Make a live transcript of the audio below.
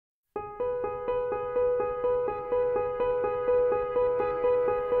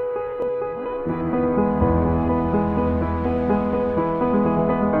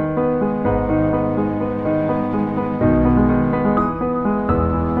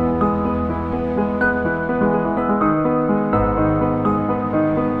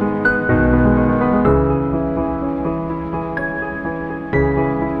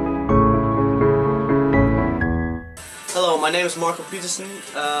my name is Pieterson.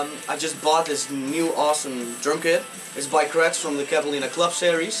 I just bought this new awesome drum kit. It's by Gretsch from the Catalina Club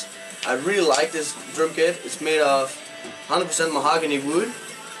series. I really like this drum kit. It's made of 100% mahogany wood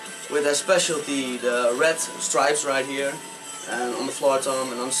with a specialty, the red stripes right here and on the floor tom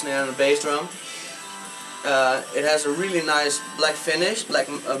and on the snare and the bass drum. It has a really nice black finish,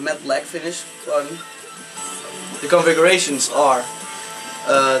 matte black finish. Pardon. The configurations are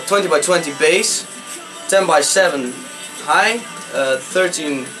 20 by 20 bass, 10 by 7 high,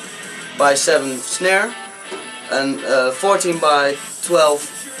 13 by 7 snare, and 14 by 12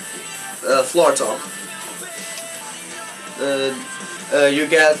 floor tom. You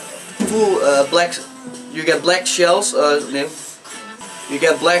get full black. You get black shells. You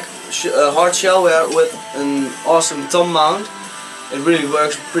get black hard shell with an awesome tom mount. It really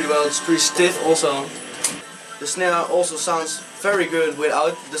works pretty well. It's pretty stiff also. The snare also sounds very good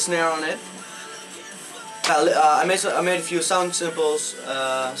without the snare on it. I made a few sound samples.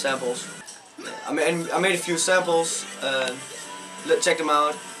 I made a few samples. Check them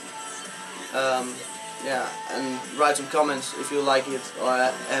out. Yeah, and write some comments if you like it or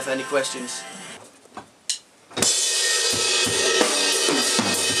have any questions.